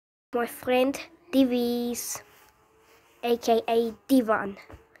My friend Divis, aka Divan.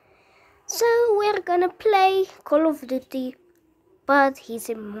 So we're gonna play Call of Duty, but he's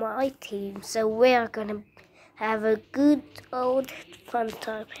in my team, so we're gonna have a good old fun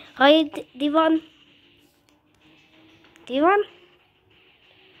time. Right, Divan? Divan?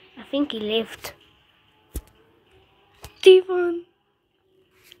 I think he left. Divan!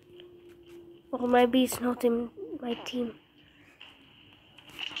 Or maybe he's not in my team.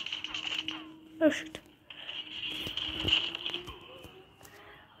 Oh shit.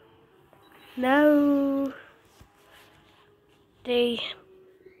 No.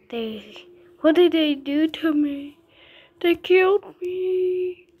 What did they do to me? They killed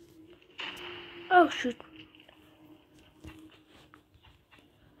me. Oh shoot.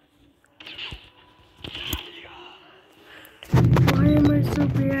 Why am I so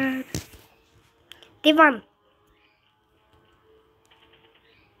bad? Divan.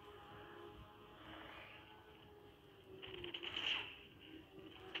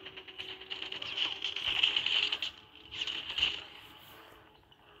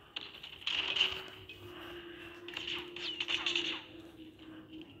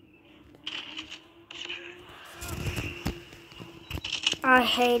 I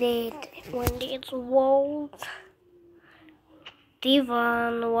hate it when it's walls.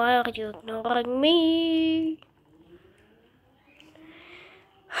 Divan, why are you ignoring me?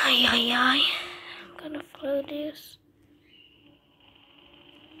 Ay. I'm gonna throw this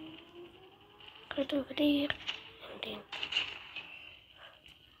right over there and then.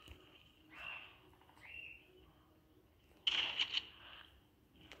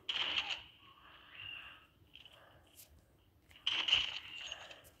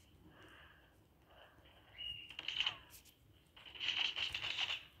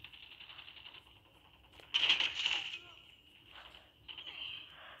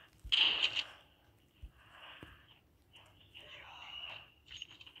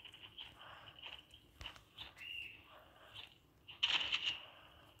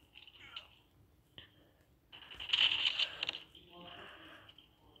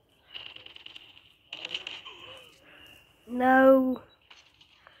 No.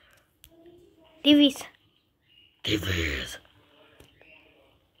 Divis.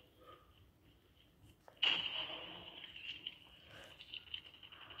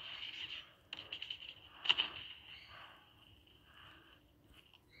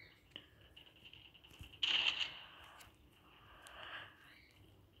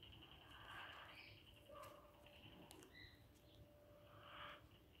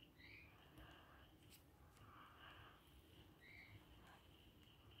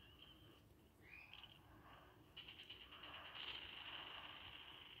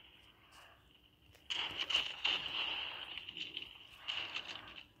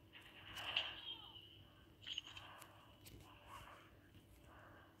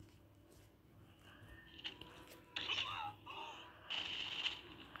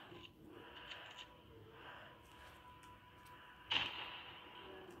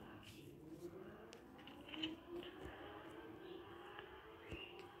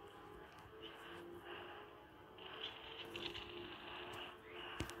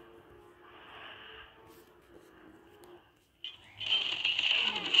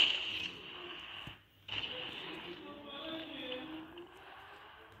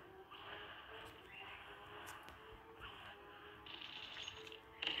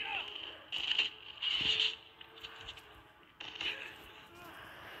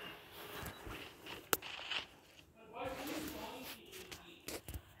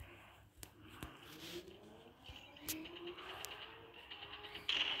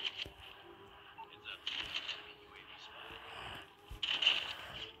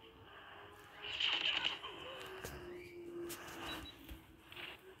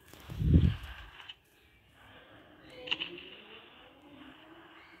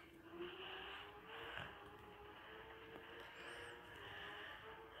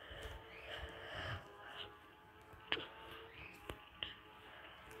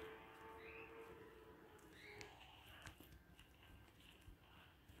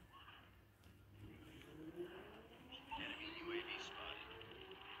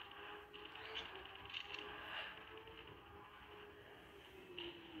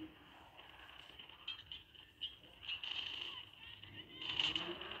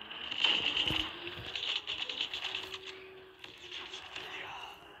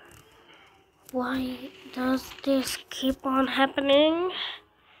 Why does this keep on happening?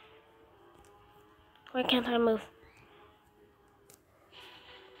 Why can't I move?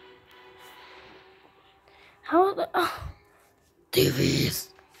 How the... Oh. Divis.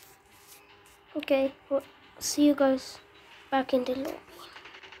 Okay, well, see you guys back in the lobby.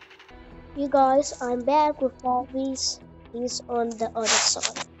 You guys, I'm back with Bobby's. He's on the other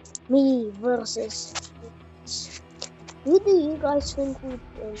side. Me versus. Who do you guys think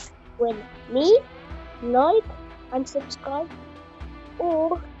would win? Me? Like and subscribe,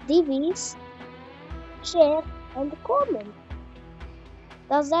 or Divis? Share and comment.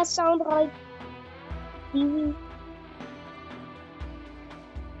 Does that sound right, Divi?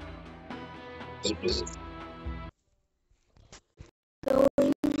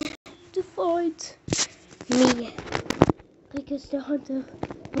 Going to fight me because the hunter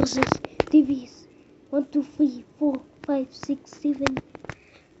versus Divis. 1, 2, 3, 4, 5, 6, 7.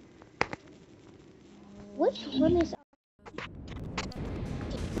 Which one is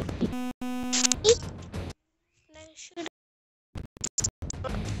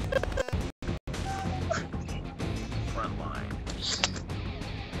Frontline.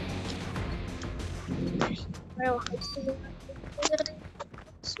 well,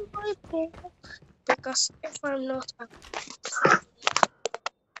 because if I'm not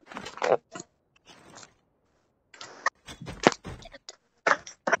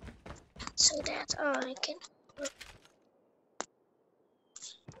so that I can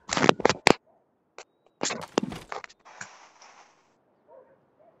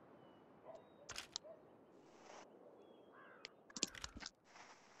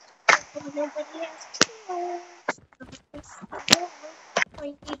nobody has to know.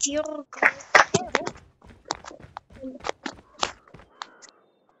 I need your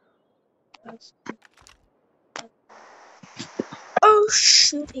oh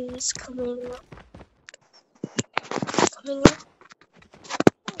shoot, he's coming up. Coming up.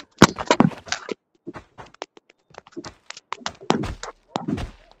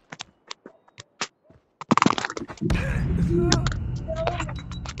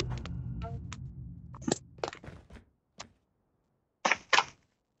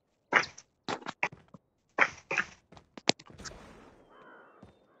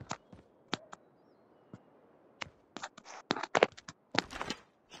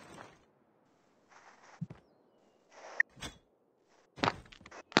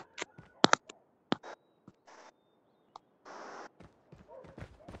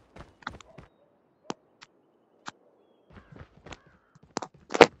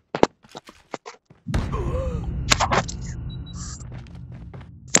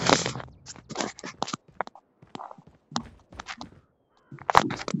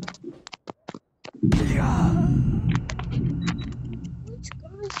 Which guy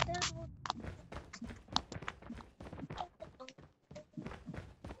is that one?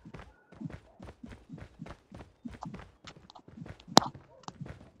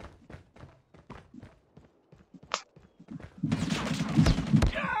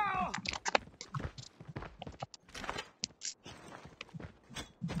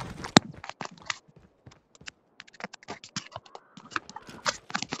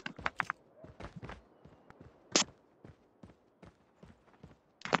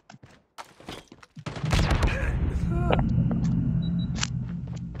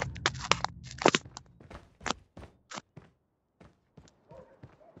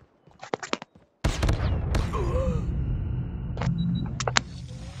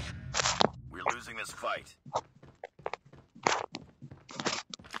 We're losing this fight.